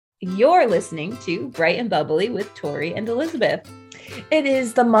You're listening to Bright and Bubbly with Tori and Elizabeth. It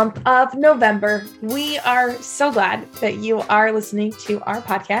is the month of November. We are so glad that you are listening to our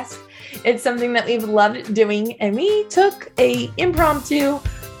podcast. It's something that we've loved doing, and we took a impromptu,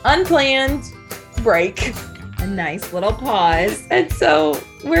 unplanned break. A nice little pause. And so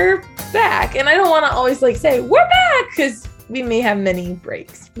we're back. And I don't want to always say we're back because we may have many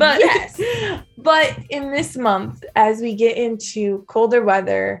breaks. But yes. But in this month, as we get into colder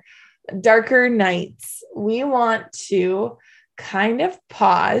weather, darker nights, we want to kind of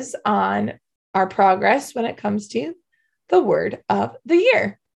pause on our progress when it comes to the word of the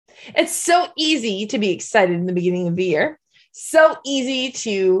year. It's so easy to be excited in the beginning of the year. So easy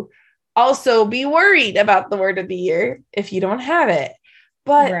to also be worried about the word of the year if you don't have it.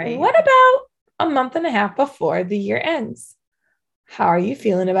 But What about a month and a half before the year ends? How are you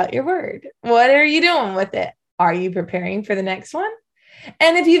feeling about your word? What are you doing with it? Are you preparing for the next one?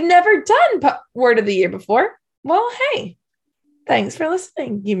 And if you've never done word of the year before, well, hey, thanks for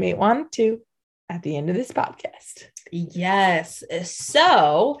listening. You may want to at the end of this podcast. Yes.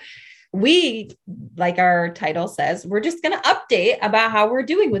 So we, like our title says, we're just going to update about how we're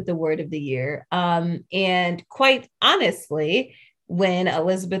doing with the word of the year. And quite honestly, when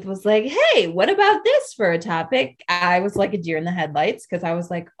Elizabeth was like, hey, what about this for a topic? I was like a deer in the headlights because I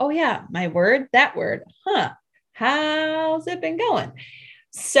was like, oh yeah, my word, that word, how's it been going?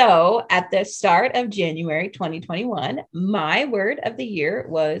 So at the start of January 2021, my word of the year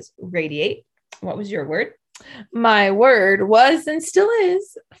was radiate. What was your word? My word was and still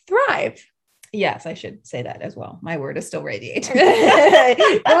is thrive. Yes, I should say that as well. My word is still radiate.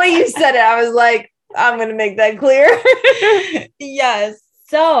 The way you said it, I was like, I'm going to make that clear. Yes.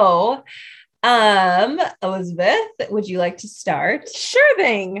 So, Elizabeth, would you like to start? Sure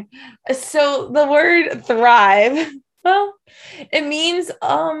thing. So the word thrive, well, it means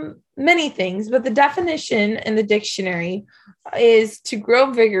many things, but the definition in the dictionary is to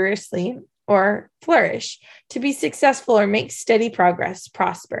grow vigorously or flourish, to be successful or make steady progress,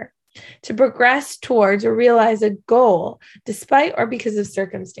 prosper, to progress towards or realize a goal despite or because of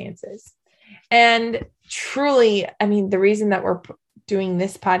circumstances. And truly, I mean, the reason that we're doing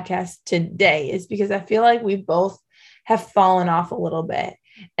this podcast today is because I feel like we both have fallen off a little bit.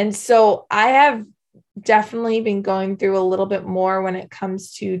 And so I have definitely been going through a little bit more when it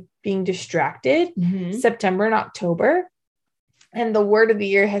comes to being distracted, September and October. And the word of the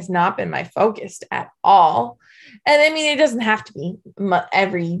year has not been my focus at all. And I mean, it doesn't have to be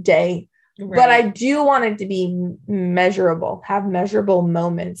every day, but I do want it to be measurable, have measurable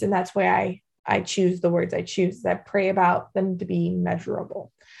moments. And that's why I choose the words I choose. I pray about them to be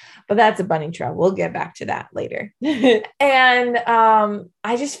measurable. But that's a bunny trail. We'll get back to that later. And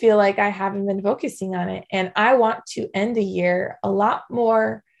I just feel like I haven't been focusing on it. And I want to end the year a lot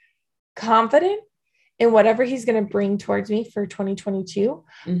more confident in whatever he's going to bring towards me for 2022,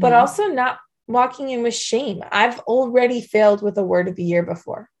 but also not walking in with shame. I've already failed with a word of the year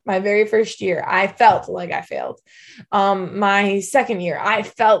before. My very first year, I felt like I failed. My second year, I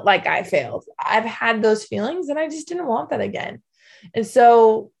felt like I failed. I've had those feelings and I just didn't want that again. And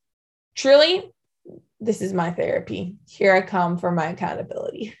so truly, this is my therapy. Here I come for my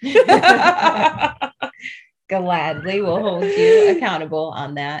accountability. Gladly will hold you accountable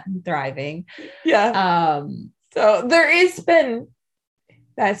on that and thriving. Yeah. So there has been,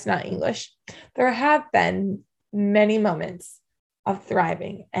 that's not English. There have been many moments of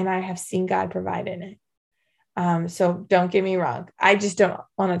thriving and I have seen God provide in it. So don't get me wrong. I just don't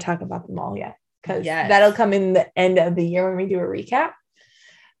want to talk about them all yet because that'll come in the end of the year when we do a recap.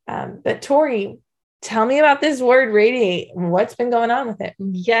 But Tori, tell me about this word radiate. What's been going on with it?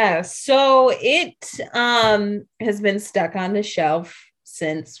 Yes. So it has been stuck on the shelf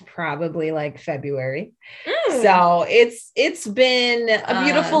since probably like February. So it's been a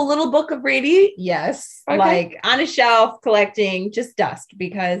beautiful little book of radiate. Yes. Okay. Like on a shelf collecting just dust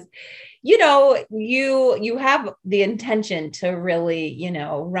because, you have the intention to really,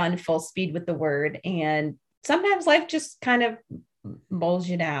 run full speed with the word. And sometimes life just kind of pulls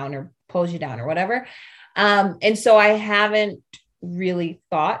you down or whatever. And so I haven't really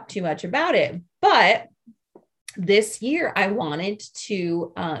thought too much about it, but this year I wanted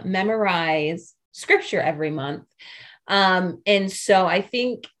to memorize scripture every month. And so I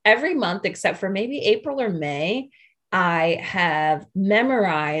think every month, except for maybe April or May, I have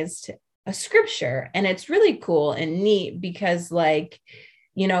memorized a scripture, and it's really cool and neat because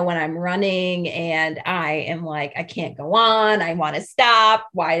when I'm running and I am like, I can't go on, I want to stop.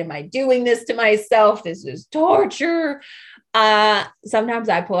 Why am I doing this to myself? This is torture. Sometimes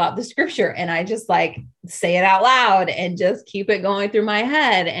I pull out the scripture and I just like say it out loud and just keep it going through my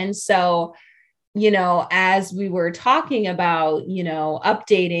head. And so, as we were talking about,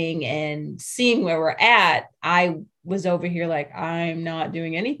 updating and seeing where we're at, I was over here like, I'm not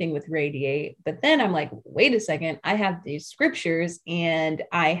doing anything with Radiate. But then I'm like, wait a second, I have these scriptures and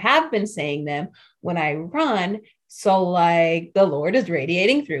I have been saying them when I run. So like the Lord is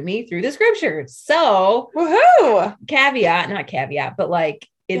radiating through me through the scriptures. So woohoo! Not caveat, but like,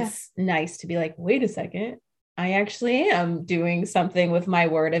 it's nice to be like, wait a second, I actually am doing something with my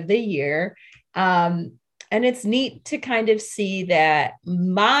word of the year. And it's neat to kind of see that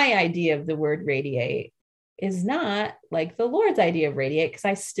my idea of the word radiate is not like the Lord's idea of radiate, because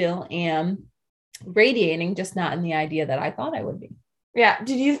I still am radiating, just not in the idea that I thought I would be. Yeah.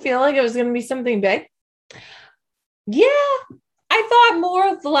 Did you feel like it was going to be something big? Yeah. I thought more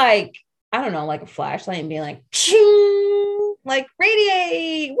of like, I don't know, like a flashlight and being like, ching, like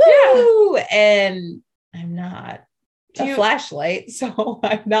radiate, woo. Yeah. And I'm not a flashlight, so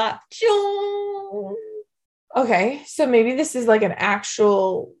I'm not. Ching. Okay. So maybe this is like an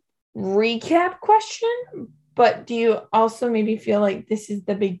actual recap question, but do you also maybe feel like this is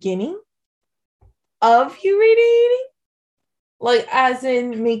the beginning of you radiating? Like as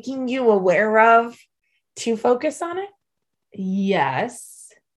in making you aware of to focus on it? Yes.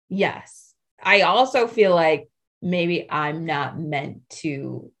 I also feel like maybe I'm not meant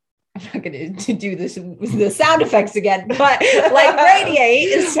to, I'm not going to do this, the sound effects again, but like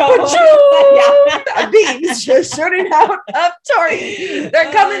radiate. So beams just shooting out up Tori.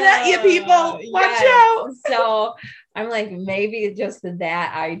 They're coming at you, people. Watch out. So I'm like, maybe just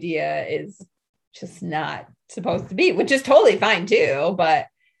that idea is just not supposed to be, which is totally fine too. But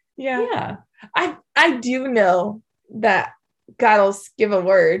yeah. I do know that God will give a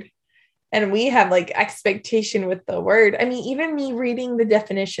word and we have like expectation with the word. I mean, even me reading the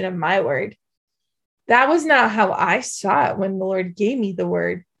definition of my word, that was not how I saw it when the Lord gave me the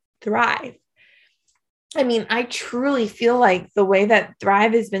word thrive. I mean, I truly feel like the way that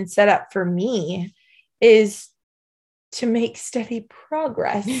thrive has been set up for me is to make steady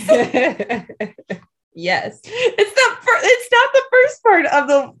progress. Yes. It's not the first part of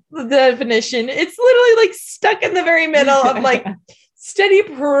the definition. It's literally like stuck in the very middle of like steady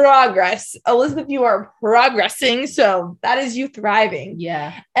progress. Elizabeth, you are progressing. So that is you thriving.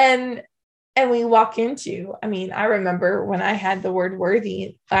 Yeah. And we walk into, I mean, I remember when I had the word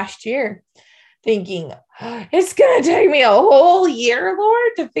worthy last year thinking, it's going to take me a whole year,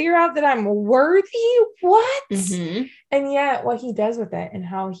 Lord, to figure out that I'm worthy. What? Mm-hmm. And yet what he does with it and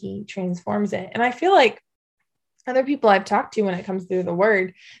how he transforms it. And I feel like other people I've talked to when it comes through the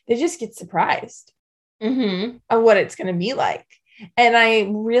word, they just get surprised of what it's going to be like. And I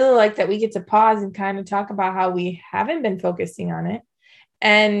really like that we get to pause and kind of talk about how we haven't been focusing on it.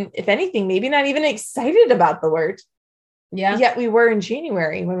 And if anything, maybe not even excited about the word. Yeah. Yet we were in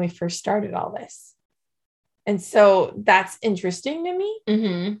January when we first started all this. And so that's interesting to me.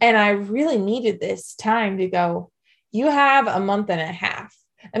 Mm-hmm. And I really needed this time to go, you have a month and a half.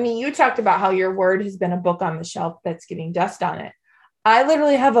 I mean, you talked about how your word has been a book on the shelf that's getting dust on it. I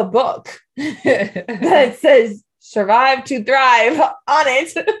literally have a book that says survive to thrive on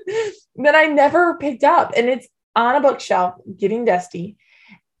it that I never picked up. And it's on a bookshelf getting dusty.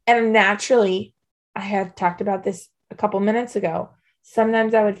 And naturally, I had talked about this a couple minutes ago.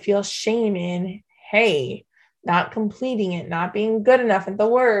 Sometimes I would feel shame in, hey, not completing it, not being good enough at the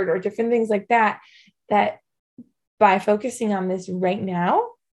word or different things like that, that by focusing on this right now,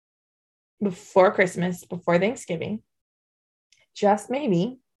 before Christmas, before Thanksgiving, just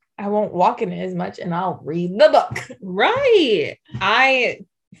maybe I won't walk in it as much and I'll read the book. Right. I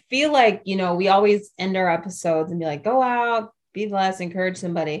feel like, we always end our episodes and be like, go out, be blessed, encourage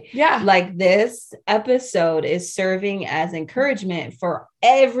somebody. Yeah. Like this episode is serving as encouragement for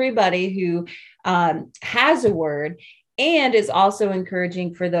everybody who has a word, and is also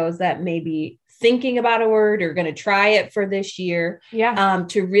encouraging for those that may be thinking about a word or going to try it for this year. Yeah.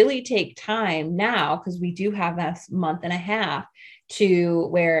 To really take time now, because we do have that month and a half to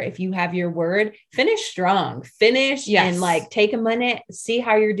where if you have your word, finish strong, and like take a minute, see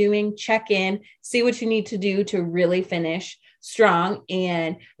how you're doing, check in, see what you need to do to really finish strong.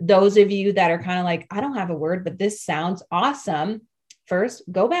 And those of you that are kind of like, I don't have a word, but this sounds awesome. First,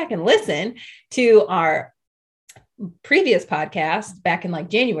 go back and listen to our previous podcast back in like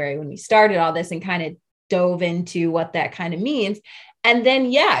January when we started all this and kind of dove into what that kind of means. And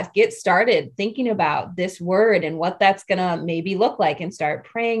then, yeah, get started thinking about this word and what that's going to maybe look like, and start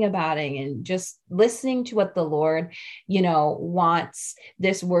praying about it and just listening to what the Lord, wants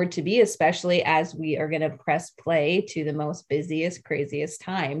this word to be, especially as we are going to press play to the most busiest, craziest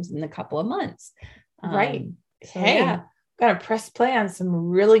times in a couple of months. Right. So, hey, yeah. Gotta press play on some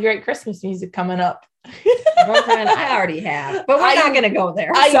really great Christmas music coming up. Girlfriend, I already have, but we're not going to go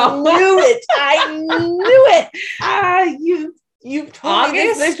there. I knew it. I knew it. You've told me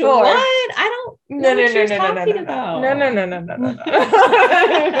this August? before. What? I don't know what you're talking about. No.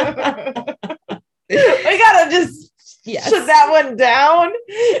 We gotta just shut that one down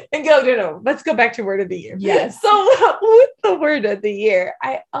and go, no. Let's go back to word of the year. Yes. So with the word of the year,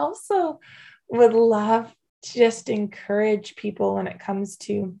 I also would love to just encourage people when it comes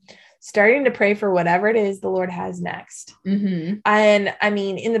to starting to pray for whatever it is the Lord has next. Mm-hmm. And I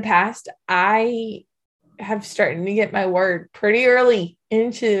mean, in the past, I have started to get my word pretty early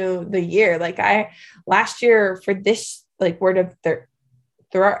into the year. Like last year for this, like word of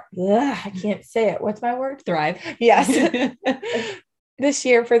I can't say it. What's my word? Thrive. Yes. This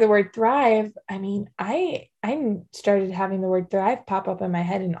year for the word thrive, I mean, I started having the word thrive pop up in my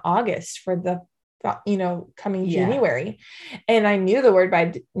head in August for the coming January. And I knew the word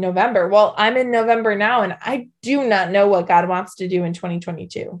by November. Well, I'm in November now, and I do not know what God wants to do in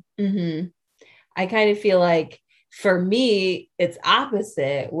 2022. Mm-hmm. I kind of feel like for me, it's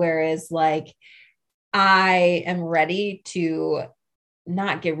opposite. Whereas like I am ready to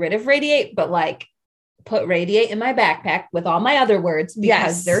not get rid of radiate, but like put radiate in my backpack with all my other words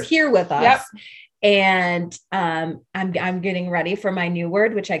because they're here with us. Yep. And I'm getting ready for my new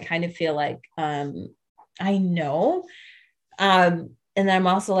word, which I kind of feel like I know. And I'm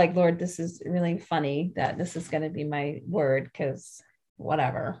also like, Lord, this is really funny that this is going to be my word, because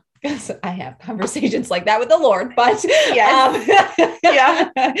whatever. Because I have conversations like that with the Lord, but yeah.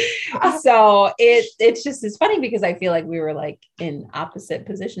 So it's funny because I feel like we were like in opposite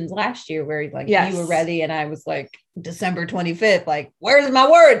positions last year, where like you were ready and I was like December 25th, like, where's my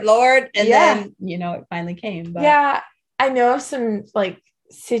word, Lord? And then it finally came. But yeah, I know of some like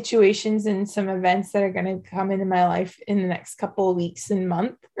situations and some events that are going to come into my life in the next couple of weeks and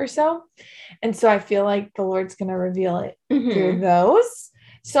month or so, and so I feel like the Lord's going to reveal it through those.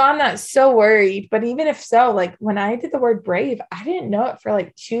 So I'm not so worried, but even if so, like when I did the word brave, I didn't know it for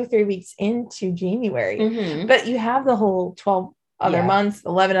like 2-3 weeks into January, but you have the whole 12 other months,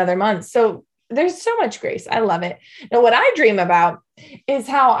 11 other months. So there's so much grace. I love it. Now, what I dream about is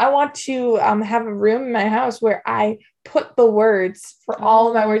how I want to have a room in my house where I put the words for all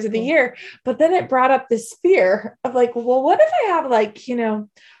of my words of the year. But then it brought up this fear of like, well, what if I have like, a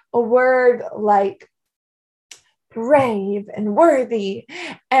word like brave and worthy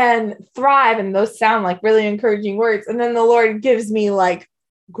and thrive, and those sound like really encouraging words, and then the Lord gives me like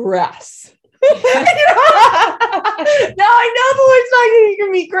grass. Now I know the Lord's not going to give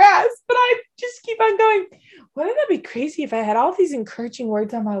me grass, but I just keep on going, wouldn't that be crazy if I had all these encouraging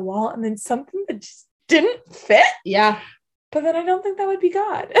words on my wall and then something that just didn't fit? But then I don't think that would be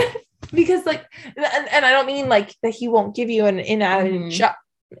God. Because like, and I don't mean like that he won't give you an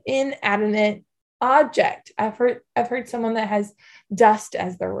inanimate object. I've heard someone that has dust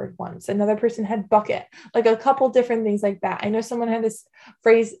as their word once. Another person had bucket, like a couple different things like that. I know someone had this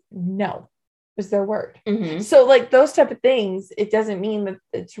phrase, no, was their word. So like those type of things, it doesn't mean that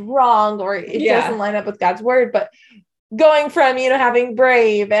it's wrong or it doesn't line up with God's word, but going from, having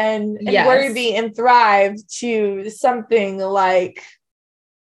brave and worthy and thrive to something like,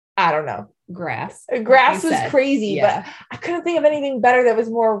 I don't know, grass was crazy, but I couldn't think of anything better that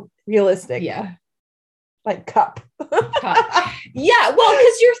was more realistic. Like cup. Yeah. Well,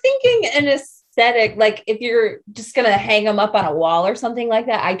 because you're thinking an aesthetic, like if you're just going to hang them up on a wall or something like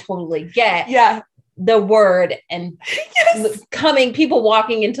that, I totally get the word and people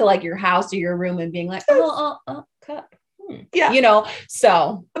walking into like your house or your room and being like, cup.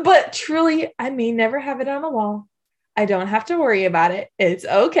 So, but truly, I may never have it on a wall. I don't have to worry about it. It's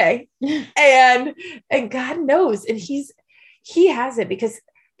okay. and God knows, and he has it, because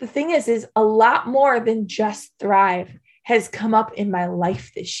the thing is a lot more than just thrive has come up in my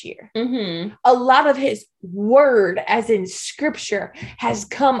life this year. A lot of his word, as in scripture, has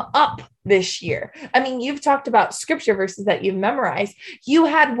come up this year. I mean, you've talked about scripture verses that you've memorized. You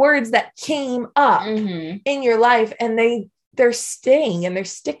had words that came up in your life, and they're staying and they're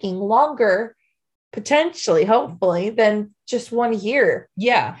sticking longer, potentially, hopefully, than just 1 year.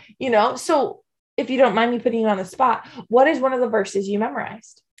 So if you don't mind me putting you on the spot, what is one of the verses you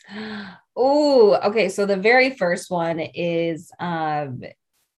memorized? Oh, okay. So the very first one is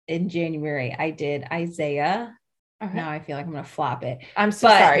in January. I did Isaiah Okay. Now I feel like I'm going to flop it. I'm so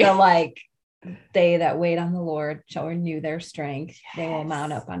But sorry. the like, they that wait on the Lord shall renew their strength. Yes. They will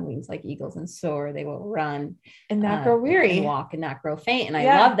mount up on wings like eagles and soar. They will run and not grow weary, and walk and not grow faint. And I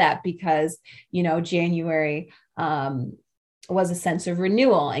love that because, January was a sense of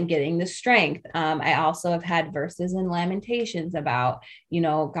renewal and getting the strength. I also have had verses in Lamentations about,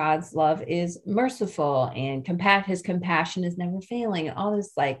 God's love is merciful and his compassion is never failing, and all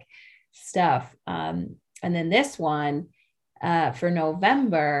this like stuff. And then this one, for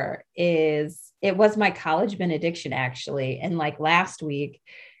November it was my college benediction actually. And like last week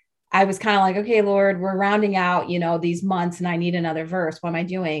I was kind of like, okay, Lord, we're rounding out, these months and I need another verse. What am I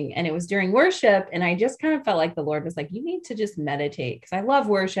doing? And it was during worship. And I just kind of felt like the Lord was like, you need to just meditate, because I love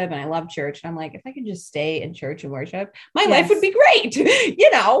worship and I love church. And I'm like, if I could just stay in church and worship, my life would be great.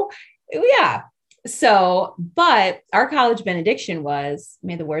 Yeah. So, but our college benediction was,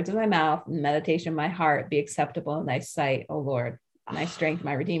 may the words of my mouth and the meditation of my heart be acceptable in thy sight, O Lord, my strength,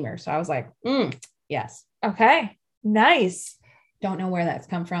 my redeemer. So I was like, yes. Okay. Nice. Don't know where that's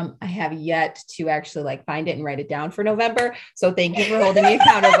come from. I have yet to actually like find it and write it down for November. So thank you for holding me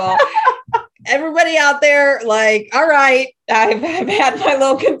accountable. Everybody out there, like, all right, I've had my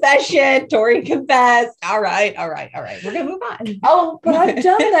little confession. Tori confessed. All right. We're going to move on. Oh, but I've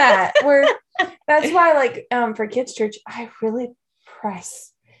done that. That's why, like, for kids' church, I really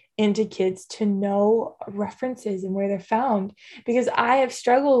press into kids to know references and where they're found, because I have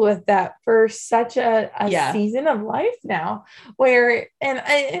struggled with that for such a season of life now,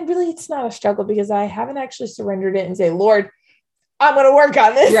 and really it's not a struggle because I haven't actually surrendered it and say, Lord, I'm going to work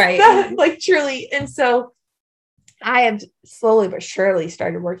on this. Right. Like truly. And so I have slowly but surely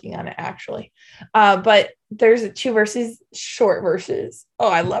started working on it actually. But there's 2 verses, short verses. Oh,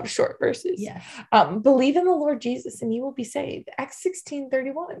 I love short verses. Yes. Believe in the Lord Jesus and you will be saved. Acts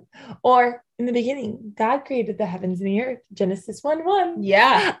 16:31. Or in the beginning, God created the heavens and the earth. Genesis 1:1.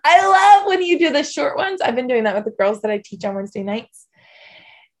 Yeah. I love when you do the short ones. I've been doing that with the girls that I teach on Wednesday nights.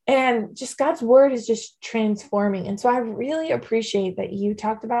 And just God's word is just transforming. And so I really appreciate that you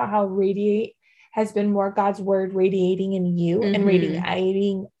talked about how Radiate has been more God's word radiating in you and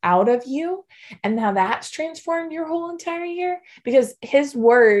radiating out of you, and how that's transformed your whole entire year, because his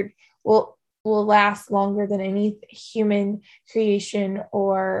word will last longer than any human creation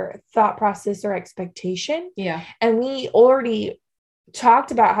or thought process or expectation. Yeah. And we already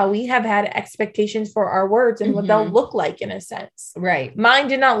talked about how we have had expectations for our words and what they'll look like in a sense. Right. Mine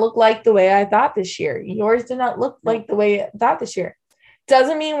did not look like the way I thought this year. Yours did not look like the way I thought this year.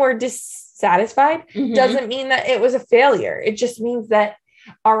 Doesn't mean we're dissatisfied. Doesn't mean that it was a failure. It just means that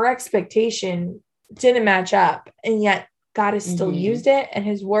our expectation didn't match up, and yet God has still used it, and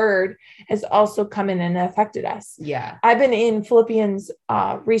his word has also come in and affected us. Yeah. I've been in Philippians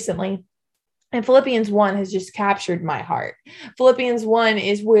recently, and Philippians 1 has just captured my heart. Philippians 1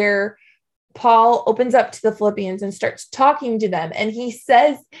 is where Paul opens up to the Philippians and starts talking to them. And he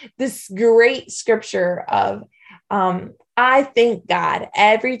says this great scripture of, I thank God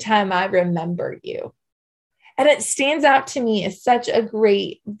every time I remember you. And it stands out to me as such a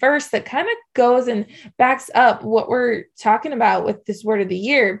great verse that kind of goes and backs up what we're talking about with this word of the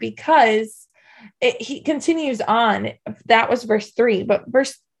year, because he continues on. That was verse 3, but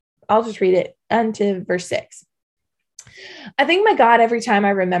I'll just read it unto verse 6. I thank my God every time I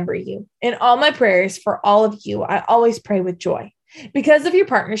remember you. In all my prayers for all of you, I always pray with joy because of your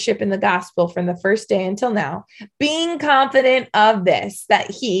partnership in the gospel from the first day until now, being confident of this, that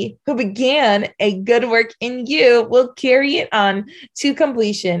he who began a good work in you will carry it on to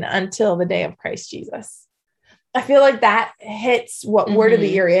completion until the day of Christ Jesus. I feel like that hits what word of the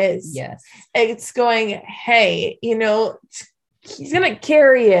year is. Yes. It's going, hey, he's going to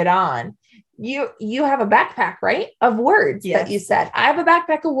carry it on. You have a backpack, right? Of words that you said. I have a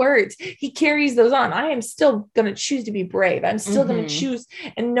backpack of words. He carries those on. I am still going to choose to be brave. I'm still going to choose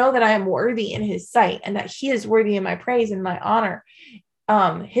and know that I am worthy in his sight, and that he is worthy in my praise and my honor.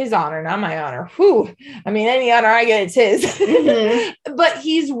 His honor, not my honor. Whew. I mean, any honor I get, it's his. But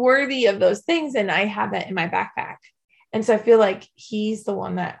he's worthy of those things, and I have that in my backpack. And so I feel like he's the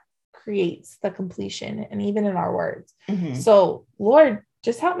one that creates the completion, and even in our words. So, Lord,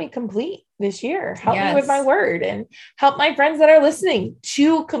 just help me complete this year. Help me with my word, and help my friends that are listening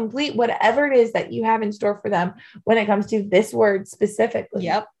to complete whatever it is that you have in store for them when it comes to this word specifically.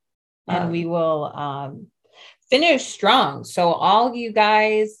 Yep. And we will finish strong. So all you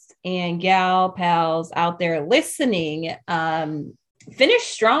guys and gal pals out there listening, finish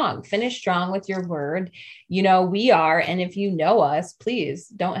strong with your word. We are. And if you know us, please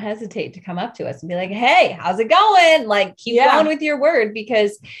don't hesitate to come up to us and be like, hey, how's it going? Like, keep going with your word,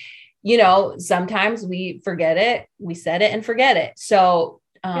 because sometimes we forget it, we set it and forget it. So,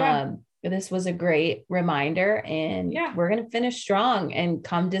 this was a great reminder, and we're going to finish strong, and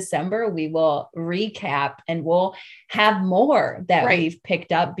come December, we will recap and we'll have more that we've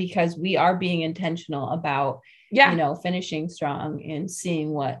picked up, because we are being intentional about, finishing strong and seeing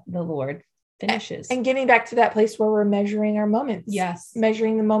what the Lord finishes. And getting back to that place where we're measuring our moments. Yes.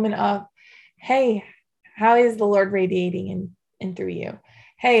 Measuring the moment of, hey, how is the Lord radiating in through you?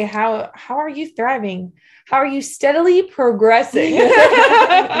 Hey, how are you thriving? How are you steadily progressing?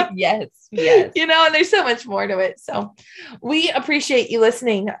 Yes. And there's so much more to it. So we appreciate you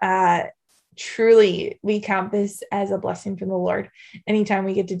listening. Truly, we count this as a blessing from the Lord anytime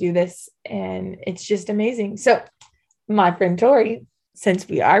we get to do this. And it's just amazing. So my friend Tori, since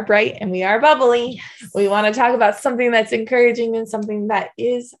we are bright and we are bubbly, we want to talk about something that's encouraging and something that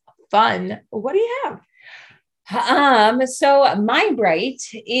is fun. What do you have? So my bright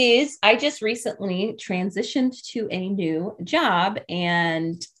is, I just recently transitioned to a new job,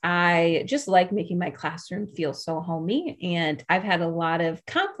 and I just like making my classroom feel so homey. And I've had a lot of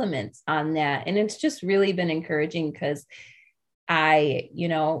compliments on that. And it's just really been encouraging, because I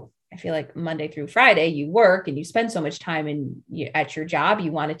feel like Monday through Friday you work and you spend so much time at your job,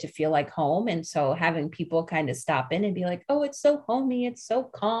 you want it to feel like home. And so having people kind of stop in and be like, oh, it's so homey, it's so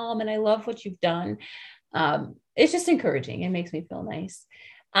calm, and I love what you've done. It's just encouraging. It makes me feel nice.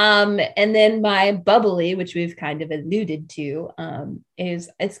 And then my bubbly, which we've kind of alluded to, is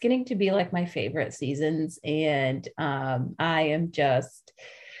it's getting to be like my favorite seasons. And I am just,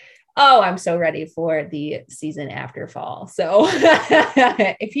 I'm so ready for the season after fall. So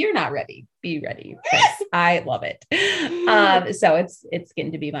if you're not ready, be ready. I love it. So it's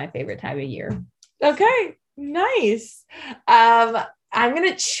getting to be my favorite time of year. Okay, nice. I'm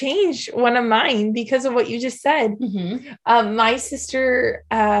going to change one of mine because of what you just said. Mm-hmm. My sister,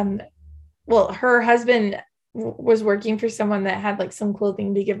 her husband was working for someone that had like some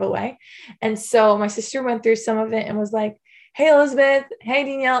clothing to give away. And so my sister went through some of it and was like, hey, Elizabeth, hey,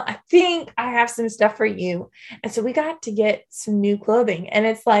 Danielle, I think I have some stuff for you. And so we got to get some new clothing, and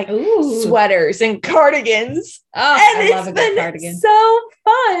it's like sweaters and cardigans. Oh, and I love a good cardigan. So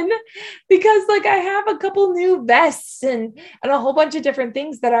fun, because like I have a couple new vests and a whole bunch of different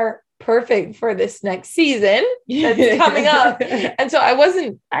things that are perfect for this next season that's coming up. And so I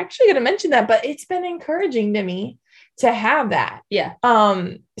wasn't actually going to mention that, but it's been encouraging to me to have that. Yeah.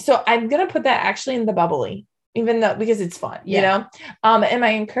 So I'm going to put that actually in the bubbly, even though, because it's fun, and my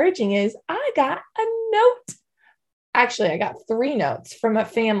encouraging is I got a note. Actually, I got 3 notes from a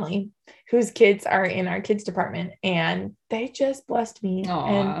family whose kids are in our kids department, and they just blessed me. Aww.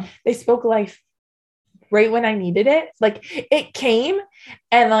 And they spoke life right when I needed it. Like it came,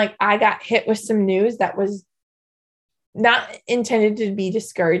 and like I got hit with some news that was not intended to be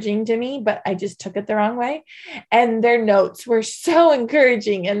discouraging to me, but I just took it the wrong way. And their notes were so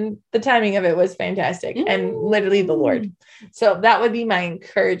encouraging, and the timing of it was fantastic and literally the Lord. So that would be my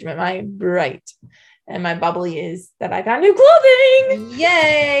encouragement, my bright. And my bubbly is that I got new clothing.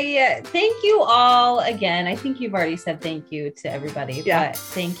 Yay. Thank you all again. I think you've already said thank you to everybody, but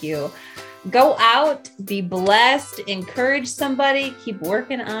thank you. Go out, be blessed, encourage somebody, keep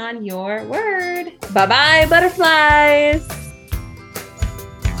working on your word. Bye-bye, butterflies.